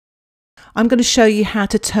I'm going to show you how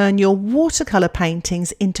to turn your watercolour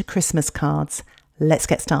paintings into Christmas cards. Let's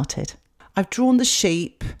get started. I've drawn the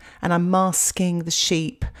sheep and I'm masking the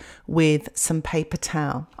sheep with some paper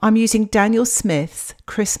towel. I'm using Daniel Smith's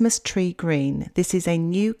Christmas Tree Green. This is a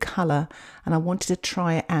new colour and I wanted to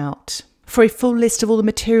try it out. For a full list of all the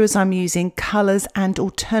materials I'm using, colours and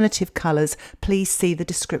alternative colours, please see the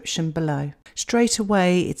description below. Straight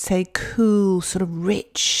away, it's a cool, sort of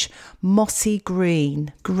rich, mossy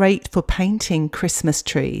green, great for painting Christmas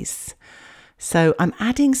trees. So I'm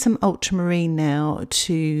adding some ultramarine now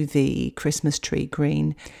to the Christmas tree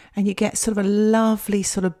green, and you get sort of a lovely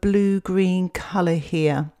sort of blue-green colour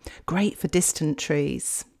here, great for distant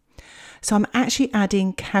trees. So I'm actually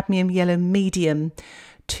adding cadmium yellow medium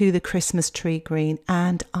to the Christmas tree green,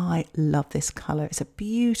 and I love this colour. It's a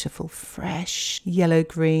beautiful fresh yellow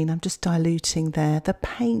green. I'm just diluting there. The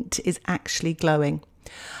paint is actually glowing.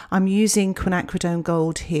 I'm using quinacridone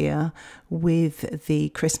gold here with the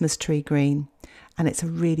Christmas tree green, and it's a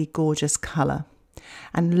really gorgeous colour.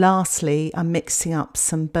 And lastly, I'm mixing up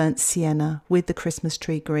some burnt sienna with the Christmas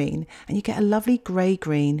tree green, and you get a lovely grey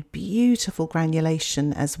green, beautiful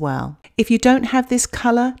granulation as well. If you don't have this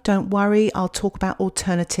colour, don't worry, I'll talk about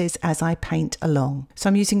alternatives as I paint along. So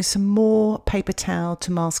I'm using some more paper towel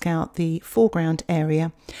to mask out the foreground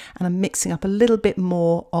area, and I'm mixing up a little bit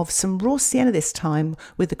more of some raw sienna this time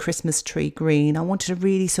with the Christmas tree green. I wanted a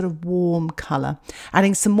really sort of warm colour.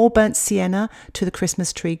 Adding some more burnt sienna to the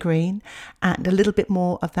Christmas tree green and a little bit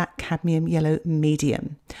more of that cadmium yellow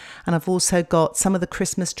medium. And I've also got some of the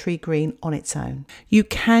Christmas tree green on its own. You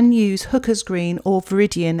can use Hooker's green or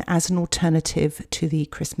Viridian as an alternative to the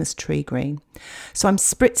Christmas tree green. So I'm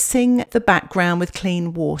spritzing the background with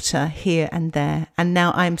clean water here and there, and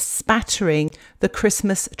now I'm spattering the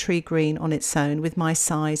Christmas tree green on its own with my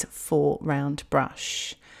size 4 round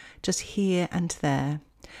brush, just here and there.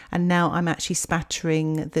 And now I'm actually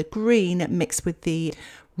spattering the green mixed with the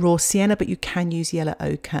raw sienna, but you can use yellow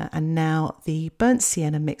ochre, and now the burnt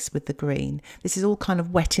sienna mixed with the green. This is all kind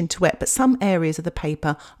of wet into wet, but some areas of the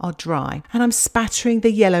paper are dry. And I'm spattering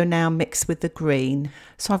the yellow now mixed with the green.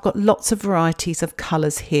 So I've got lots of varieties of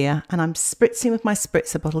colours here, and I'm spritzing with my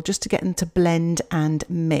spritzer bottle just to get them to blend and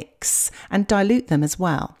mix and dilute them as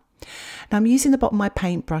well. Now I'm using the bottom of my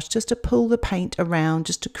paintbrush just to pull the paint around,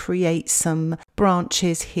 just to create some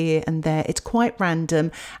branches here and there. It's quite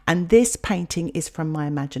random, and this painting is from my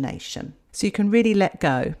imagination, so you can really let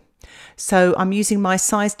go. So I'm using my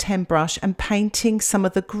size 10 brush and painting some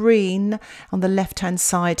of the green on the left hand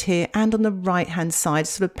side here and on the right hand side,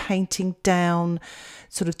 sort of painting down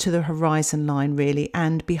sort of to the horizon line really,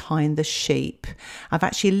 and behind the sheep. I've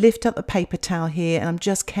actually lifted up the paper towel here and I'm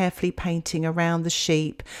just carefully painting around the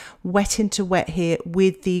sheep, wet into wet here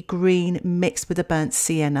with the green mixed with the burnt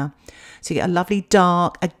sienna. So you get a lovely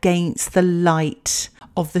dark against the light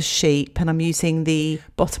of the sheep, and I'm using the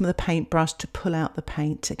bottom of the paintbrush to pull out the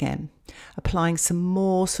paint again. Applying some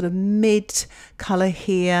more sort of mid colour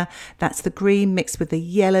here. That's the green mixed with the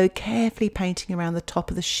yellow, carefully painting around the top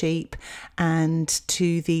of the sheep and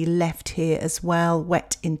to the left here as well,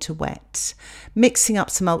 wet into wet. Mixing up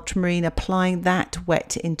some ultramarine, applying that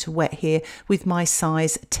wet into wet here with my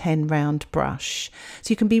size 10 round brush. So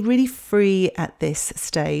you can be really free at this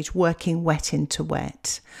stage, working wet into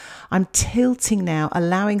wet. I'm tilting now,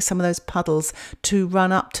 allowing some of those puddles to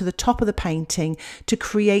run up to the top of the painting to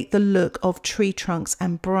create the look of tree trunks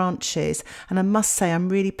and branches. And I must say I'm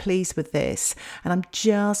really pleased with this. And I'm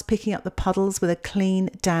just picking up the puddles with a clean,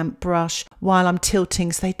 damp brush while I'm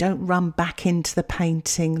tilting so they don't run back into the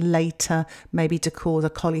painting later, maybe to cause a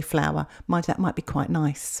cauliflower. That might be quite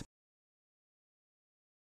nice.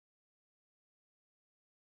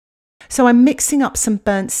 So I'm mixing up some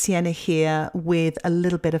burnt sienna here with a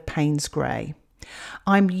little bit of Paynes grey.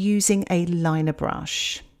 I'm using a liner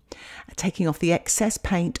brush, taking off the excess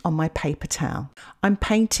paint on my paper towel. I'm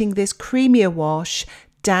painting this creamier wash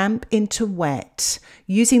damp into wet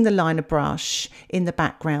using the liner brush in the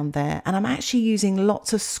background there, and I'm actually using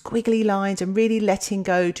lots of squiggly lines and really letting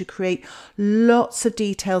go to create lots of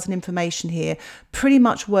details and information here, pretty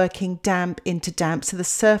much working damp into damp. So the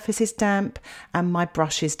surface is damp and my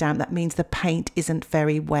brush is damp. That means the paint isn't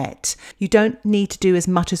very wet. You don't need to do as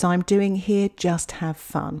much as I'm doing here, just have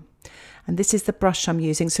fun. And this is the brush I'm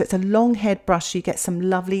using. So it's a long head brush, so you get some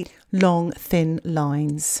lovely long thin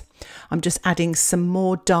lines. I'm just adding some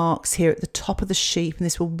more darks here at the top of the sheep, and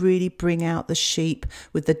this will really bring out the sheep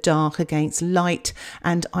with the dark against light.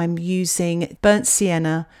 And I'm using burnt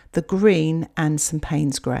sienna, the green, and some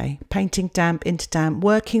Paynes grey. Painting damp into damp,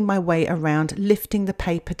 working my way around, lifting the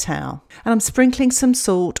paper towel. And I'm sprinkling some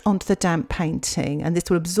salt onto the damp painting, and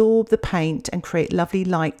this will absorb the paint and create lovely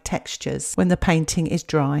light textures when the painting is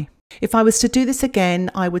dry. If I was to do this again,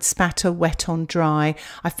 I would spatter wet on dry.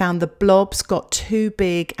 I found the blobs got too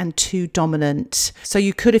big and too dominant. So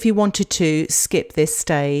you could, if you wanted to, skip this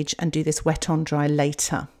stage and do this wet on dry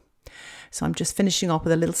later. So I'm just finishing off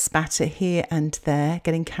with a little spatter here and there,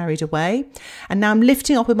 getting carried away. And now I'm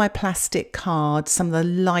lifting off with my plastic card some of the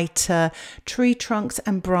lighter tree trunks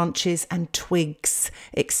and branches and twigs,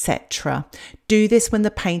 etc. Do this when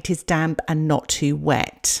the paint is damp and not too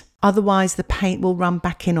wet. Otherwise, the paint will run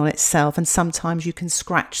back in on itself, and sometimes you can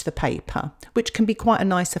scratch the paper, which can be quite a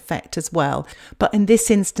nice effect as well. But in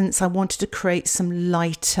this instance, I wanted to create some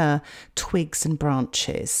lighter twigs and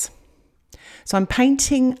branches. So I'm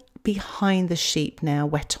painting behind the sheep now,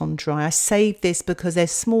 wet on dry. I save this because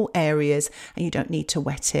there's small areas and you don't need to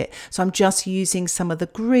wet it. So I'm just using some of the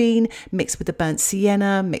green mixed with the burnt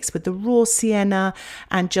sienna, mixed with the raw sienna,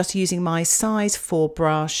 and just using my size 4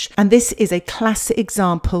 brush. And this is a classic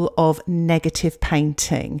example of negative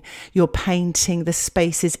painting. You're painting the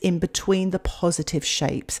spaces in between the positive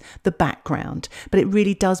shapes, the background, but it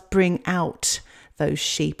really does bring out those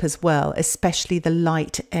sheep as well, especially the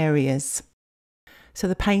light areas. So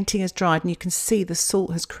the painting has dried and you can see the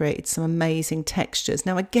salt has created some amazing textures.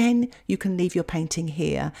 Now again, you can leave your painting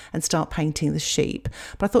here and start painting the sheep,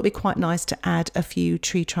 but I thought it'd be quite nice to add a few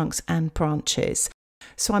tree trunks and branches.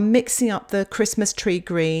 So I'm mixing up the Christmas tree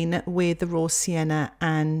green with the raw sienna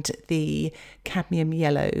and the cadmium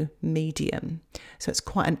yellow medium. So it's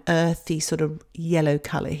quite an earthy sort of yellow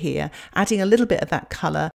colour here, adding a little bit of that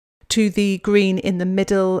colour to the green in the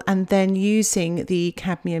middle, and then using the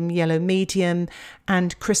cadmium yellow medium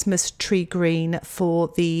and Christmas tree green for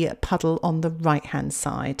the puddle on the right hand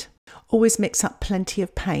side. Always mix up plenty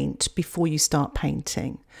of paint before you start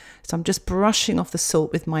painting. So I'm just brushing off the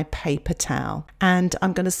salt with my paper towel, and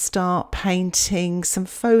I'm going to start painting some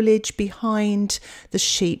foliage behind the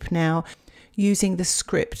sheep now using the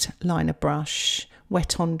script liner brush,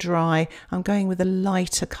 wet on dry. I'm going with a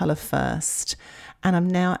lighter colour first. And I'm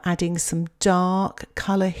now adding some dark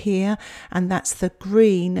colour here, and that's the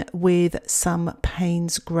green with some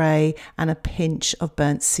Paynes grey and a pinch of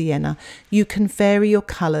burnt sienna. You can vary your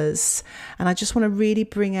colours, and I just want to really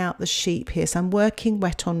bring out the sheep here. So I'm working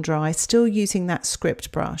wet on dry, still using that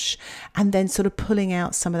script brush, and then sort of pulling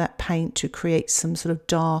out some of that paint to create some sort of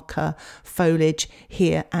darker foliage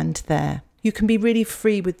here and there. You can be really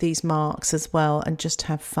free with these marks as well and just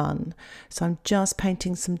have fun. So I'm just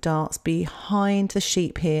painting some darks behind the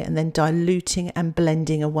sheep here and then diluting and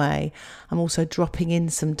blending away. I'm also dropping in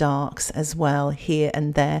some darks as well here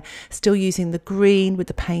and there, still using the green with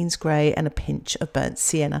the Paynes grey and a pinch of burnt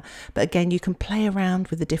sienna. But again, you can play around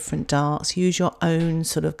with the different darks, use your own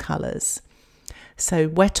sort of colours. So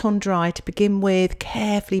wet on dry to begin with,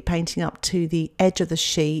 carefully painting up to the edge of the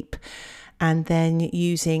sheep, and then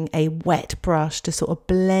using a wet brush to sort of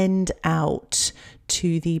blend out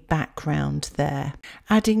to the background there.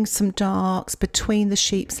 Adding some darks between the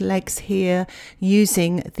sheep's legs here,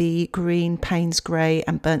 using the green Paynes grey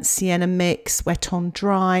and burnt sienna mix, wet on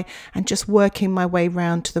dry, and just working my way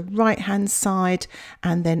round to the right hand side,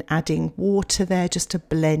 and then adding water there just to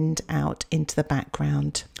blend out into the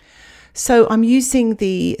background. So I'm using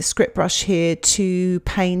the script brush here to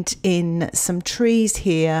paint in some trees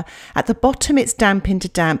here. At the bottom it's damp into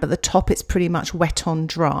damp, but the top it's pretty much wet on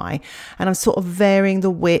dry. And I'm sort of varying the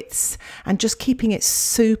widths and just keeping it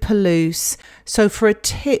super loose. So for a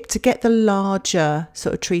tip to get the larger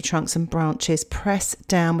sort of tree trunks and branches, press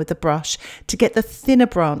down with the brush. To get the thinner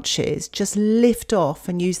branches, just lift off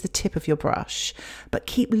and use the tip of your brush. But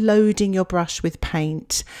keep loading your brush with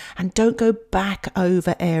paint and don't go back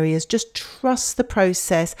over areas. Just trust the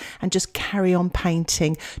process and just carry on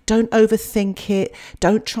painting. Don't overthink it.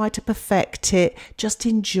 Don't try to perfect it. Just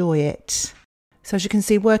enjoy it. So as you can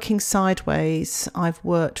see, working sideways, I've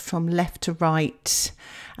worked from left to right,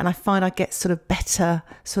 and I find I get sort of better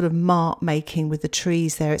sort of mark making with the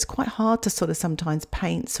trees there. It's quite hard to sort of sometimes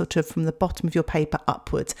paint sort of from the bottom of your paper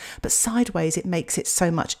upwards, but sideways it makes it so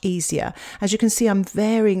much easier. As you can see, I'm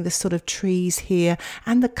varying the sort of trees here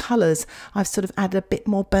and the colours. I've sort of added a bit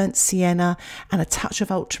more burnt sienna and a touch of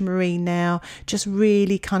ultramarine now, just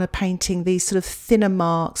really kind of painting these sort of thinner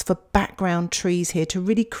marks for background trees here to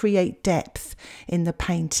really create depth in the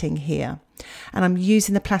painting here. And I'm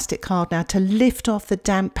using the plastic card now to lift off the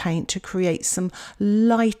damp paint to create some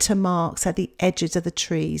lighter marks at the edges of the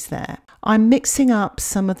trees there. I'm mixing up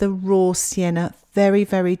some of the raw sienna, very,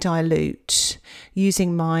 very dilute,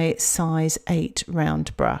 using my size 8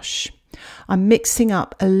 round brush. I'm mixing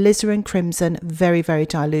up alizarin crimson, very, very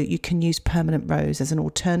dilute. You can use permanent rose as an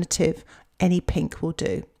alternative. Any pink will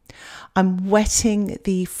do. I'm wetting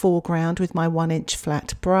the foreground with my 1-inch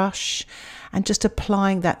flat brush and just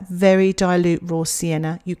applying that very dilute raw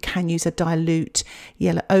sienna. You can use a dilute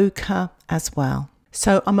yellow ochre as well.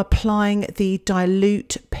 So I'm applying the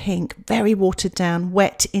dilute pink, very watered down,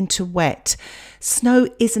 wet into wet. Snow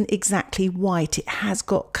isn't exactly white, it has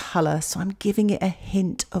got colour, so I'm giving it a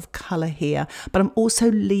hint of colour here, but I'm also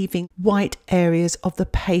leaving white areas of the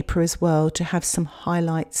paper as well to have some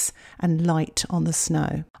highlights and light on the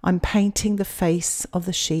snow. I'm painting the face of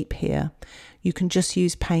the sheep here. You can just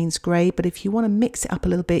use Paynes grey, but if you want to mix it up a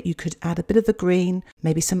little bit, you could add a bit of the green,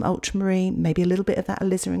 maybe some ultramarine, maybe a little bit of that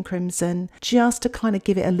alizarin crimson, just to kind of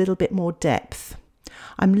give it a little bit more depth.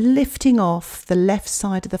 I'm lifting off the left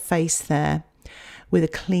side of the face there with a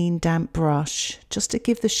clean damp brush, just to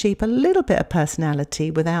give the sheep a little bit of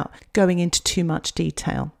personality without going into too much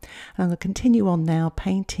detail. And I'm going to continue on now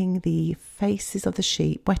painting the faces of the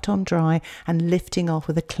sheep, wet on dry, and lifting off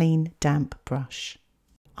with a clean damp brush.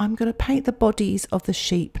 I'm going to paint the bodies of the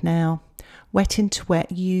sheep now, wet into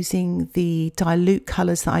wet, using the dilute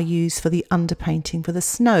colours that I use for the underpainting for the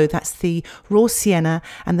snow. That's the raw sienna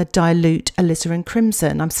and the dilute alizarin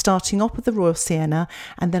crimson. I'm starting off with the raw sienna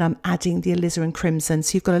and then I'm adding the alizarin crimson.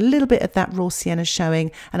 So you've got a little bit of that raw sienna showing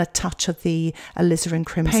and a touch of the alizarin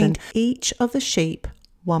crimson. Paint each of the sheep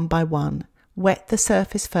one by one. Wet the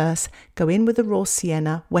surface first, go in with the raw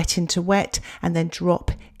sienna, wet into wet, and then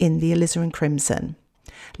drop in the alizarin crimson,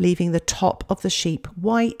 leaving the top of the sheep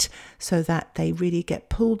white so that they really get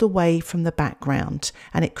pulled away from the background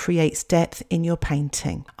and it creates depth in your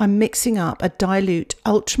painting. I'm mixing up a dilute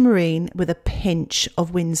ultramarine with a pinch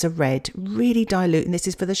of Winsor Red, really dilute, and this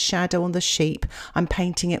is for the shadow on the sheep. I'm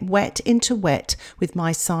painting it wet into wet with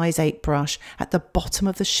my size 8 brush at the bottom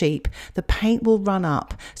of the sheep. The paint will run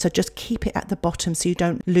up, so just keep it at the bottom so you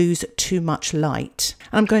don't lose too much light.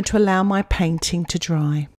 I'm going to allow my painting to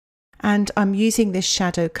dry. And I'm using this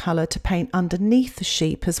shadow colour to paint underneath the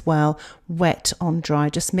sheep as well, wet on dry,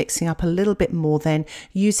 just mixing up a little bit more then,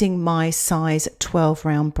 using my size 12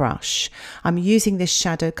 round brush. I'm using this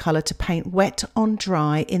shadow colour to paint wet on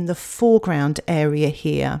dry in the foreground area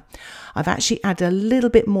here. I've actually added a little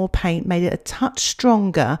bit more paint, made it a touch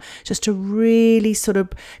stronger, just to really sort of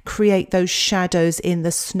create those shadows in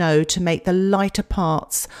the snow, to make the lighter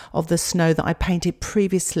parts of the snow that I painted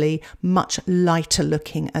previously much lighter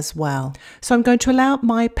looking as well. So I'm going to allow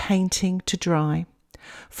my painting to dry.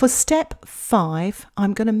 For step 5,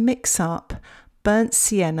 I'm going to mix up burnt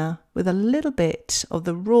sienna with a little bit of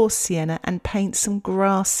the raw sienna and paint some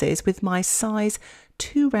grasses with my size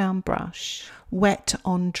 2 round brush, wet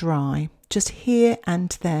on dry, just here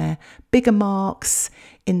and there, bigger marks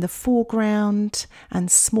in the foreground and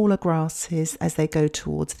smaller grasses as they go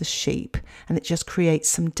towards the sheep, and it just creates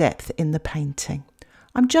some depth in the painting.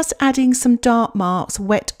 I'm just adding some dark marks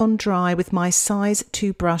wet on dry with my size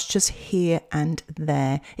 2 brush just here and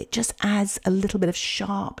there. It just adds a little bit of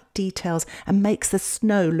sharp details and makes the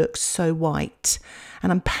snow look so white.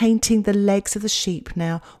 And I'm painting the legs of the sheep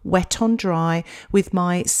now wet on dry with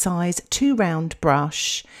my size 2 round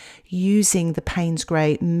brush, using the Paynes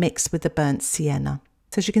grey mixed with the burnt sienna.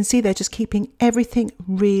 So as you can see, they're just keeping everything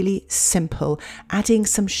really simple, adding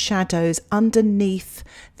some shadows underneath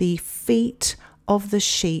the feet of the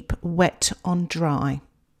sheep wet on dry,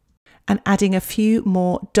 and adding a few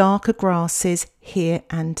more darker grasses here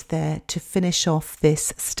and there to finish off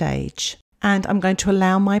this stage. And I'm going to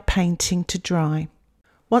allow my painting to dry.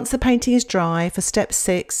 Once the painting is dry, for step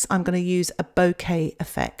 6, I'm going to use a bokeh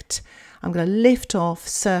effect. I'm going to lift off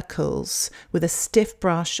circles with a stiff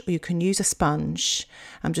brush, or you can use a sponge.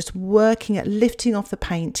 I'm just working at lifting off the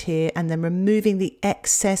paint here and then removing the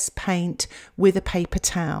excess paint with a paper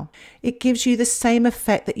towel. It gives you the same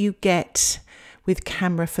effect that you get with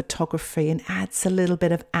camera photography and adds a little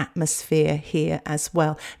bit of atmosphere here as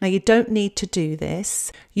well. Now you don't need to do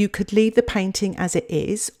this. You could leave the painting as it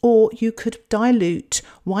is, or you could dilute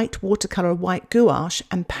white watercolour, white gouache,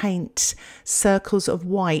 and paint circles of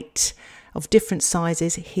white of different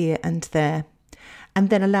sizes here and there, and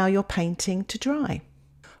then allow your painting to dry.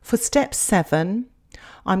 For step 7,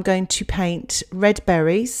 I'm going to paint red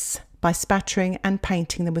berries by spattering and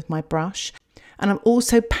painting them with my brush. And I'm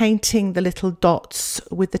also painting the little dots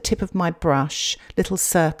with the tip of my brush, little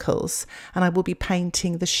circles. And I will be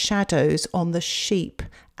painting the shadows on the sheep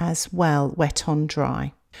as well, wet on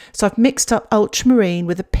dry. So I've mixed up ultramarine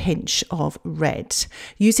with a pinch of red.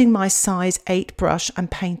 Using my size 8 brush, I'm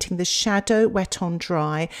painting the shadow wet on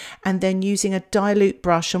dry, and then using a dilute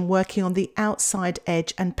brush and working on the outside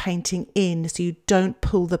edge and painting in so you don't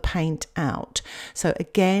pull the paint out. So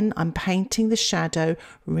again, I'm painting the shadow,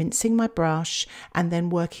 rinsing my brush, and then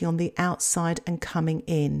working on the outside and coming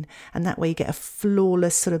in. And that way you get a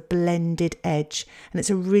flawless sort of blended edge. And it's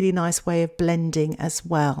a really nice way of blending as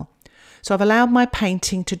well. So I've allowed my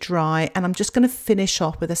painting to dry, and I'm just going to finish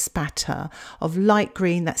off with a spatter of light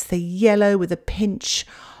green. That's the yellow with a pinch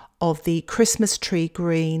of the Christmas tree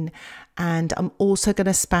green. And I'm also going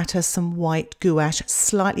to spatter some white gouache,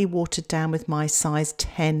 slightly watered down with my size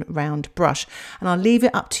 10 round brush. And I'll leave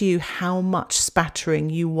it up to you how much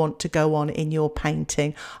spattering you want to go on in your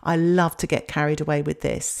painting. I love to get carried away with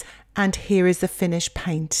this. And here is the finished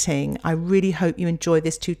painting. I really hope you enjoy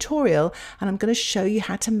this tutorial, and I'm going to show you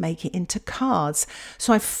how to make it into cards.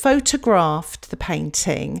 So I've photographed the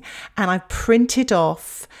painting and I've printed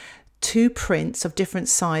off 2 prints of different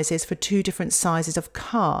sizes for 2 different sizes of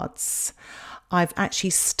cards. I've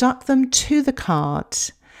actually stuck them to the card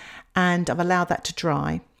and I've allowed that to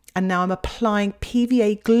dry. And now I'm applying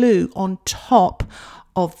PVA glue on top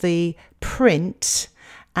of the print,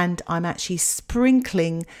 and I'm actually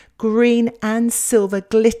sprinkling green and silver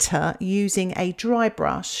glitter using a dry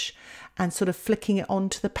brush and sort of flicking it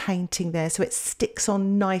onto the painting there so it sticks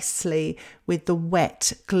on nicely with the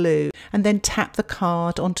wet glue, and then tap the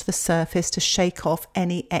card onto the surface to shake off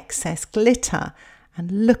any excess glitter.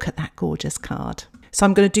 And look at that gorgeous card. So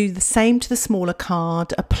I'm going to do the same to the smaller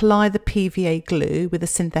card, apply the PVA glue with a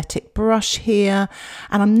synthetic brush here,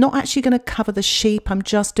 and I'm not actually going to cover the sheep, I'm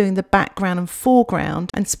just doing the background and foreground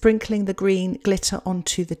and sprinkling the green glitter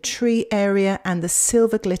onto the tree area and the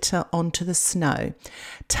silver glitter onto the snow,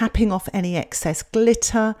 tapping off any excess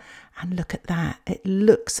glitter. And look at that, it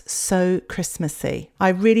looks so Christmassy. I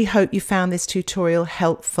really hope you found this tutorial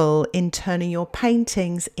helpful in turning your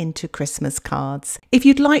paintings into Christmas cards. If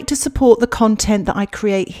you'd like to support the content that I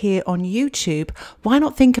create here on YouTube, why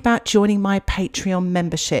not think about joining my Patreon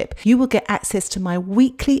membership? You will get access to my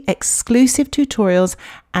weekly exclusive tutorials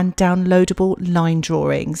and downloadable line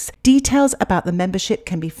drawings. Details about the membership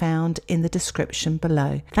can be found in the description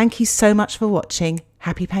below. Thank you so much for watching.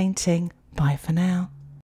 Happy painting. Bye for now.